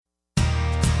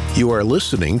You are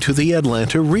listening to the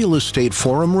Atlanta Real Estate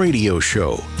Forum radio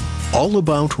show, all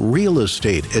about real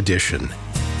estate edition,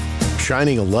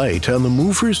 shining a light on the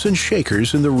movers and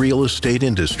shakers in the real estate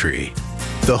industry,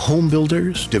 the home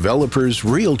builders, developers,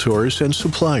 realtors, and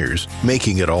suppliers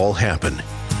making it all happen.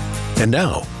 And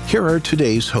now, here are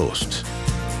today's hosts.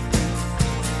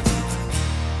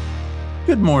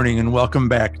 Good morning and welcome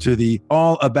back to the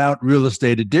All About Real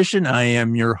Estate edition. I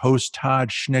am your host, Todd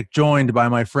Schnick, joined by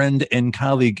my friend and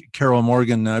colleague, Carol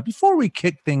Morgan. Before we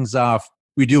kick things off,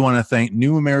 we do want to thank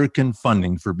New American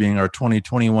Funding for being our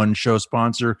 2021 show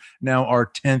sponsor, now our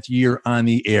 10th year on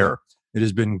the air. It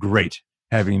has been great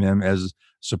having them as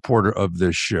supporter of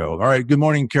this show. All right, good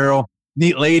morning, Carol.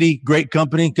 Neat lady, great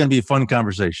company, going to be a fun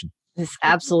conversation. This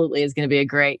absolutely is going to be a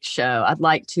great show. I'd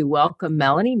like to welcome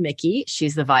Melanie Mickey.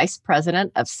 She's the Vice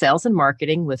President of Sales and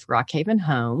Marketing with Rockhaven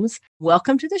Homes.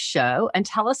 Welcome to the show and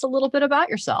tell us a little bit about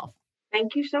yourself.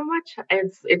 Thank you so much.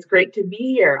 It's great to be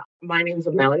here. My name is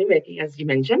Melanie Mickey, as you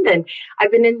mentioned, and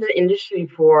I've been in the industry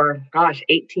for,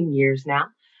 18 years now.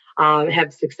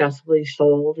 Have successfully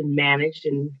sold and managed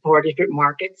in 4 different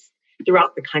markets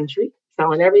throughout the country,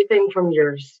 selling everything from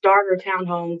your starter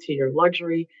townhome to your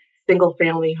luxury single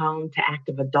family home to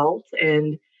active adult,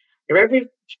 and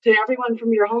to everyone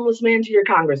from your homeless man to your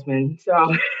congressman. So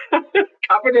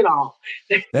covered it all.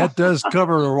 That does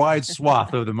cover a wide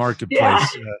swath of the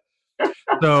marketplace. Yeah.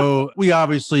 So we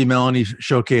obviously, Melanie,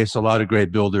 showcase a lot of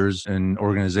great builders and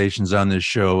organizations on this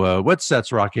show. What sets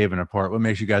Rockhaven apart? What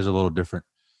makes you guys a little different?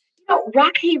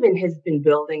 Rockhaven has been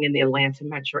building in the Atlanta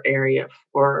metro area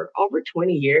for over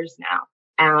 20 years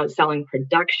now, selling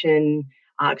production,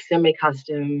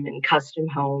 semi-custom and custom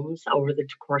homes over the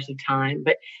course of time.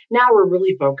 But now we're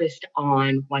really focused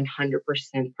on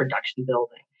 100% production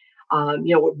building.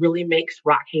 What really makes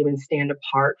Rockhaven stand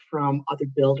apart from other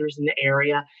builders in the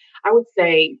area, I would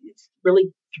say it's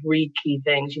really 3 key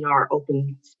things. Our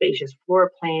open, spacious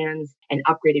floor plans and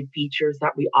upgraded features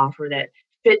that we offer that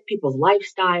fit people's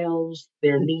lifestyles,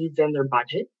 their needs, and their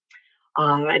budget.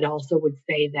 I'd also would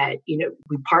say that,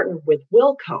 we partner with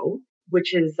Wilco,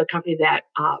 which is a company that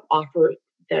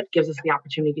gives us the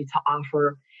opportunity to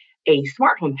offer a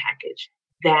smart home package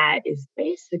that is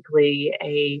basically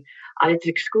it's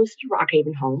exclusive to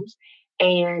Rockhaven Homes,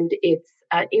 and it's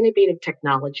innovative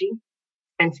technology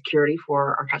and security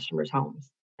for our customers' homes.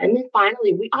 And then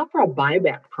finally, we offer a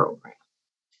buyback program.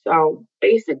 So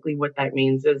basically what that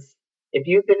means is if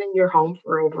you've been in your home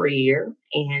for over a year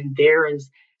and there is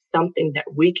something that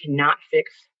we cannot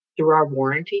fix through our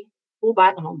warranty, we'll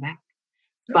buy the home back.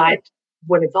 But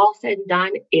when it's all said and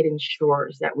done, it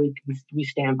ensures that we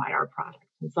stand by our product.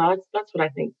 And so that's what I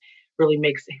think really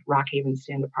makes Rockhaven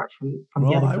stand apart from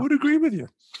the other. I would agree with you.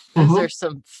 Those are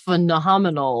some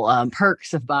phenomenal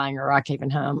perks of buying a Rockhaven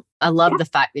home. I love the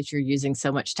fact that you're using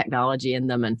so much technology in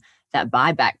them, and that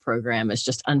buyback program is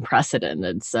just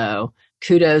unprecedented. So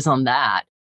kudos on that.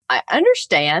 I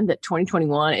understand that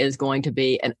 2021 is going to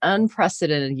be an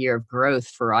unprecedented year of growth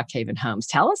for Rockhaven Homes.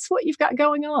 Tell us what you've got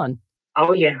going on.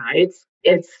 Oh, yeah.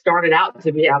 It's started out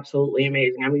to be absolutely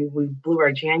amazing. I mean, we blew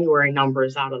our January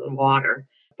numbers out of the water,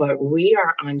 but we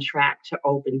are on track to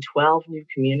open 12 new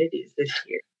communities this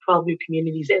year, 12 new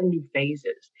communities and new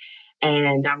phases.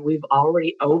 And we've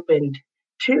already opened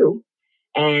 2.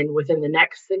 And within the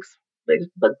next 6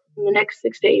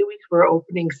 to 8 weeks, we're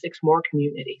opening 6 more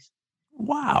communities.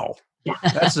 Wow. Yeah.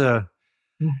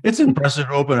 It's impressive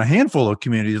to open a handful of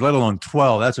communities, let alone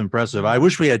 12. That's impressive. I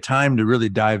wish we had time to really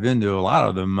dive into a lot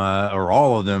of them or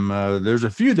all of them. There's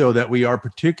a few, though, that we are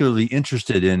particularly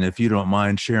interested in, if you don't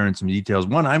mind sharing some details.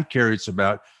 One I'm curious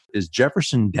about is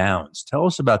Jefferson Downs. Tell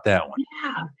us about that one.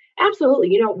 Yeah,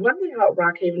 absolutely. One thing about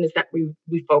Rockhaven is that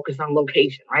we focus on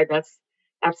location, right? That's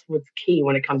what's key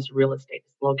when it comes to real estate.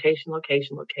 It's location,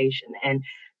 location, location. And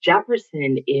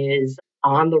Jefferson is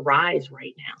on the rise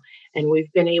right now. And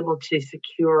we've been able to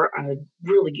secure a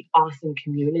really awesome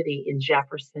community in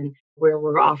Jefferson where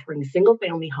we're offering single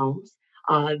family homes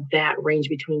that range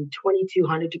between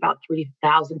 2,200 to about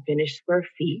 3,000 finished square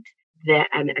feet.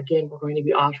 And again, we're going to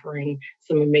be offering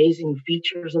some amazing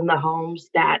features in the homes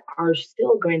that are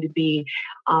still going to be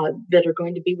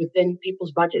within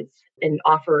people's budgets and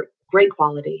offer great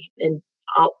quality. And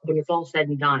when it's all said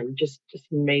and done, just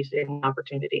an amazing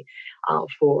opportunity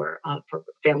for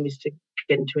families to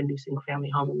get into a new single family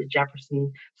home in the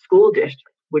Jefferson School District,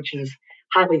 which is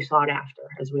highly sought after,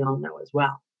 as we all know as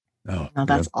well. Oh,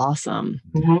 that's awesome.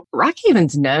 Mm-hmm.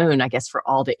 Rockhaven's known, I guess, for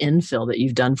all the infill that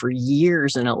you've done for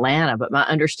years in Atlanta. But my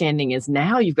understanding is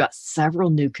now you've got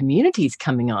several new communities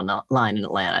coming online in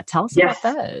Atlanta. Tell us about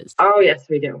those. Oh, yes,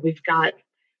 we do. We've got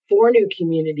 4 new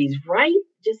communities right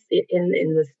just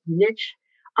in this niche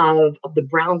of the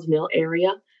Browns Mill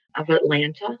area of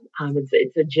Atlanta.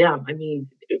 It's a gem. I mean,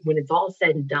 when it's all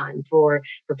said and done, for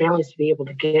families to be able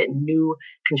to get new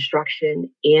construction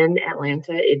in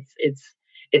Atlanta,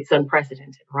 it's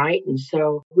unprecedented, right? And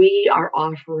so we are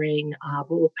offering,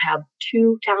 we'll have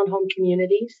 2 townhome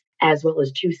communities as well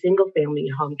as 2 single family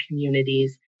home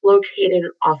communities located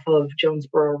off of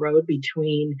Jonesboro Road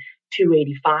between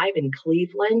 285 and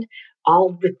Cleveland,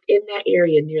 all within that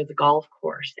area near the golf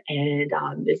course. And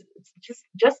it's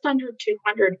just under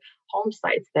 200 home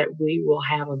sites that we will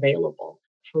have available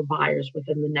for buyers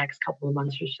within the next couple of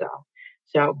months or so.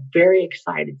 So very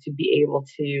excited to be able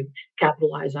to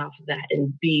capitalize off of that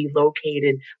and be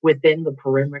located within the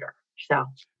perimeter. So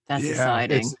that's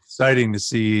exciting. It's exciting to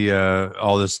see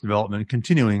all this development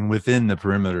continuing within the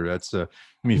perimeter. That's gonna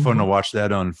be fun to watch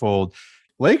that unfold.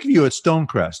 Lakeview at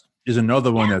Stonecrest is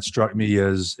another one that struck me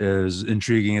as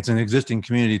intriguing. It's an existing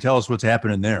community. Tell us what's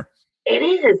happening there. It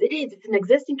is. It's an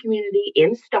existing community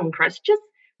in Stonecrest,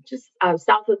 just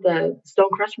south of the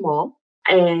Stonecrest Mall.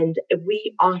 And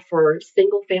we offer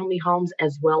single family homes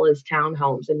as well as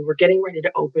townhomes. And we're getting ready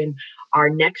to open our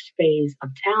next phase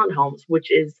of townhomes,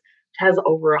 which has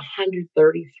over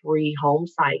 133 home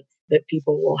sites that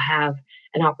people will have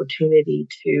an opportunity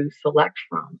to select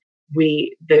from.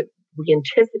 We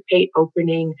anticipate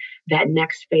opening that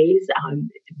next phase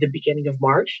the beginning of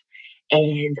March.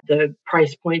 And the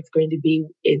price point is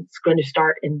it's going to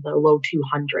start in the low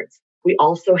 200s. We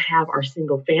also have our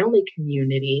single family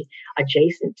community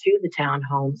adjacent to the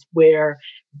townhomes where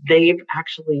they've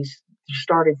actually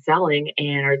started selling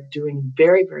and are doing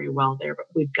very, very well there. But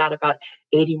we've got about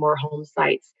 80 more home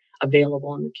sites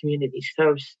available in the community.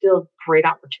 So still great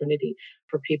opportunity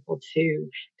for people to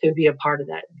be a part of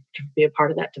that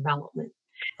development.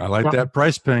 I like that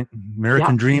price point.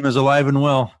 American Dream is alive and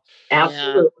well.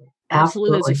 Absolutely. Yeah.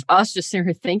 Absolutely. I was just sitting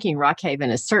here thinking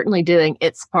Rockhaven is certainly doing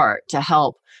its part to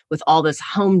help with all this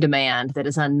home demand that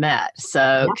is unmet.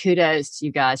 So kudos to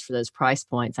you guys for those price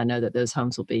points. I know that those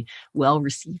homes will be well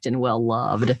received and well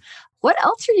loved. What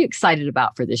else are you excited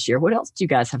about for this year? What else do you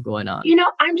guys have going on?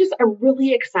 I'm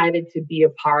really excited to be a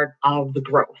part of the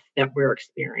growth that we're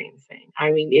experiencing.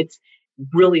 I mean, it's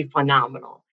really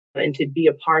phenomenal. And to be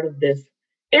a part of this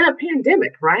in a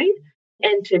pandemic, right?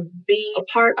 And to be a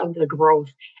part of the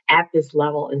growth at this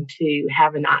level and to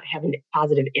have a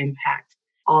positive impact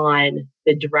on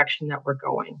the direction that we're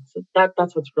going. So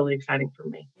that's what's really exciting for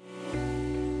me.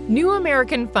 New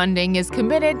American Funding is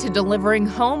committed to delivering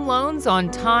home loans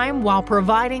on time while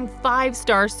providing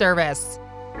 5-star service.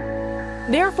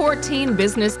 Their 14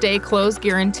 business day close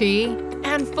guarantee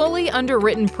and fully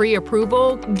underwritten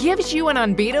pre-approval gives you an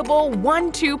unbeatable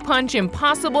 1-2 punch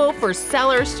impossible for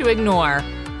sellers to ignore.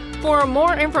 For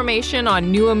more information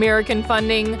on New American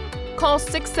Funding, call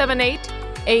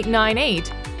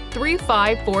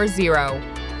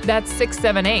 678-898-3540. That's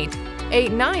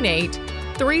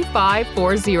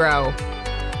 678-898-3540.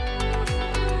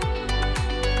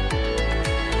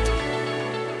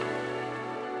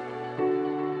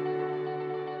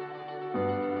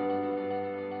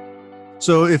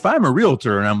 So if I'm a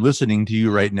realtor and I'm listening to you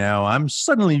right now, I'm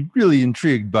suddenly really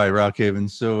intrigued by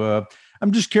Rockhaven. So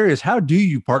I'm just curious, how do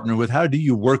you work with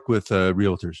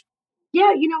realtors?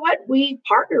 Yeah, you know what? We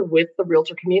partner with the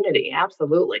realtor community.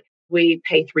 Absolutely. We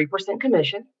pay 3%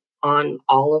 commission on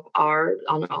all of our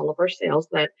sales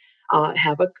that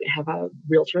have a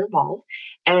realtor involved.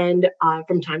 And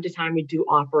from time to time, we do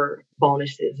offer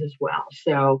bonuses as well.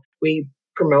 So we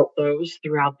promote those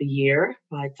throughout the year,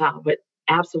 but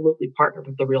absolutely partner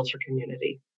with the realtor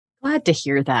community. Glad to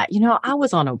hear that. I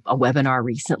was on a webinar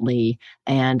recently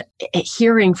and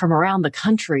hearing from around the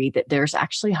country that there's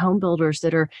actually home builders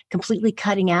that are completely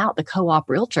cutting out the co-op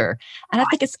realtor. And I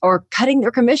think or cutting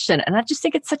their commission. And I just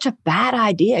think it's such a bad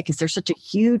idea because they're such a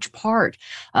huge part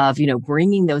of,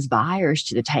 bringing those buyers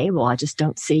to the table. I just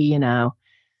don't see,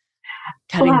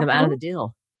 cutting them out of the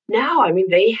deal. No, I mean,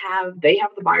 they have the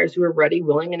buyers who are ready,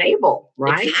 willing, and able,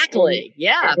 right? Exactly.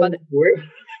 Yeah. But we're in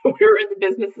the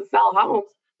business to sell homes.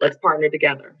 Let's partner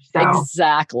together.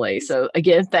 Exactly. So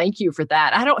again, thank you for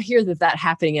that. I don't hear that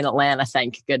happening in Atlanta,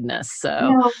 thank goodness.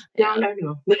 So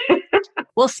no.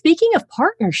 Well, speaking of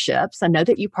partnerships, I know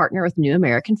that you partner with New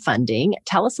American Funding.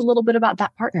 Tell us a little bit about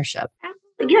that partnership.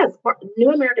 Yes,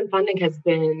 New American Funding has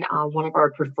been one of our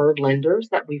preferred lenders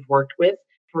that we've worked with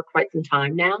for quite some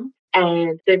time now.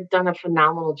 And they've done a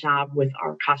phenomenal job with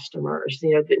our customers.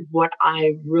 What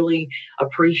I really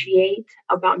appreciate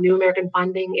about New American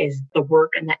Funding is the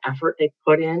work and the effort they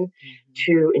put in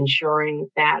to ensuring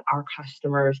that our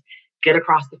customers get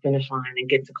across the finish line and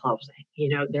get to closing.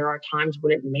 There are times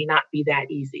when it may not be that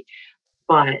easy,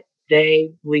 but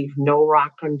They leave no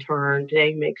rock unturned.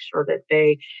 They make sure that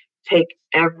they make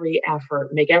every effort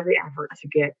to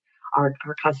get our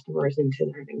customers into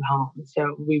their new home.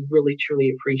 So we really,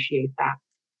 truly appreciate that.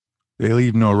 They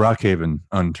leave no Rockhaven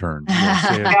unturned.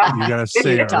 You got to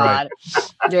say it right.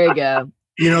 There you go.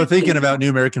 Thinking about New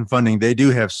American Funding, they do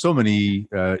have so many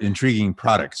intriguing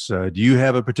products. Do you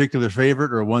have a particular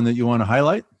favorite or one that you want to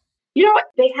highlight? You know what?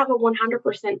 They have a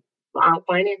 100%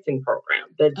 financing program.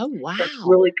 That's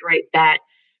really great. That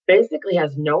basically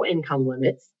has no income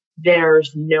limits.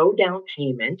 There's no down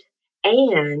payment.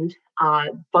 And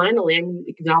finally,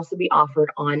 it can also be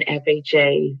offered on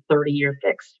FHA 30-year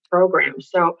fixed programs.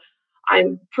 So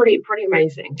I'm pretty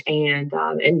amazing. And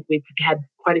we've had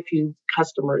quite a few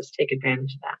customers take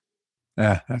advantage of that.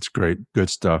 That's great. Good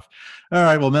stuff. All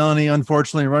right. Well, Melanie,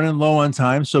 unfortunately, running low on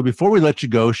time. So before we let you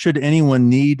go, should anyone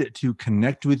need to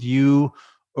connect with you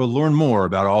or learn more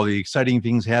about all the exciting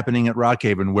things happening at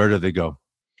Rockhaven, where do they go?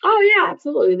 Oh, yeah,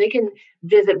 absolutely. They can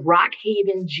visit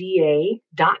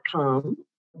rockhavenga.com.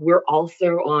 We're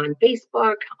also on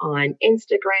Facebook, on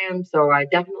Instagram. So I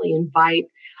definitely invite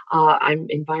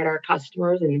our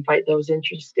customers and invite those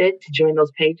interested to join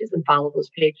those pages and follow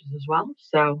those pages as well.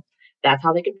 So that's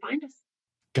how they can find us.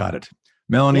 Got it.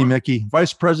 Melanie Mickey,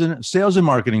 Vice President, Sales and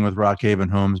Marketing with Rockhaven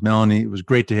Homes. Melanie, it was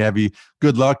great to have you.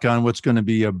 Good luck on what's going to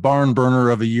be a barn burner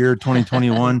of a year,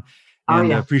 2021. I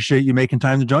appreciate you making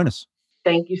time to join us.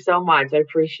 Thank you so much. I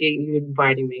appreciate you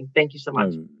inviting me. Thank you so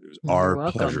much. It was our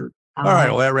pleasure. All right.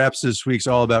 Well, that wraps this week's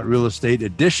All About Real Estate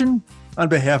edition. On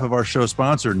behalf of our show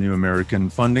sponsor, New American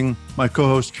Funding, my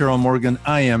co-host, Carol Morgan,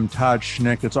 I am Todd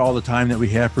Schnick. That's all the time that we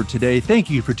have for today. Thank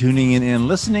you for tuning in and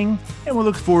listening, and we'll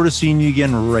look forward to seeing you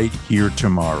again right here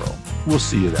tomorrow. We'll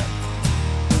see you then.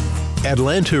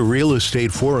 Atlanta Real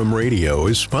Estate Forum Radio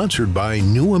is sponsored by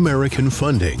New American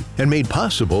Funding and made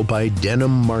possible by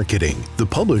Denim Marketing, the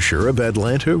publisher of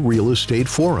Atlanta Real Estate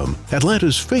Forum,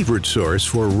 Atlanta's favorite source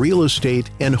for real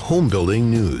estate and home building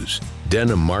news.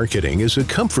 Denim Marketing is a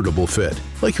comfortable fit,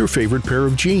 like your favorite pair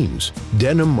of jeans.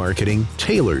 Denim Marketing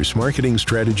tailors marketing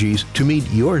strategies to meet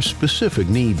your specific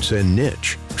needs and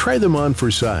niche. Try them on for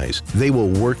size. They will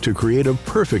work to create a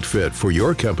perfect fit for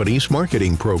your company's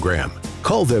marketing program.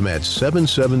 Call them at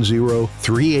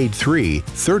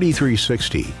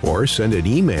 770-383-3360 or send an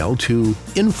email to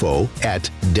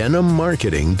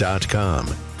info@denimmarketing.com.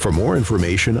 For more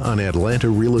information on Atlanta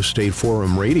Real Estate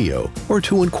Forum Radio or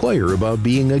to inquire about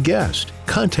being a guest,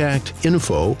 contact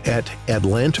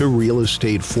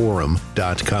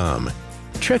info@atlantarealestateforum.com.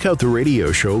 Check out the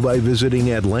radio show by visiting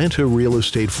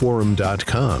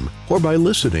atlantarealestateforum.com or by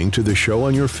listening to the show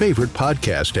on your favorite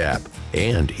podcast app.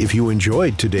 And if you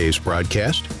enjoyed today's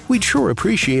broadcast, we'd sure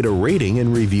appreciate a rating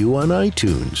and review on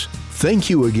iTunes.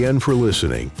 Thank you again for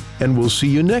listening, and we'll see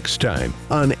you next time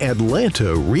on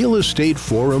Atlanta Real Estate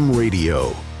Forum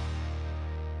Radio.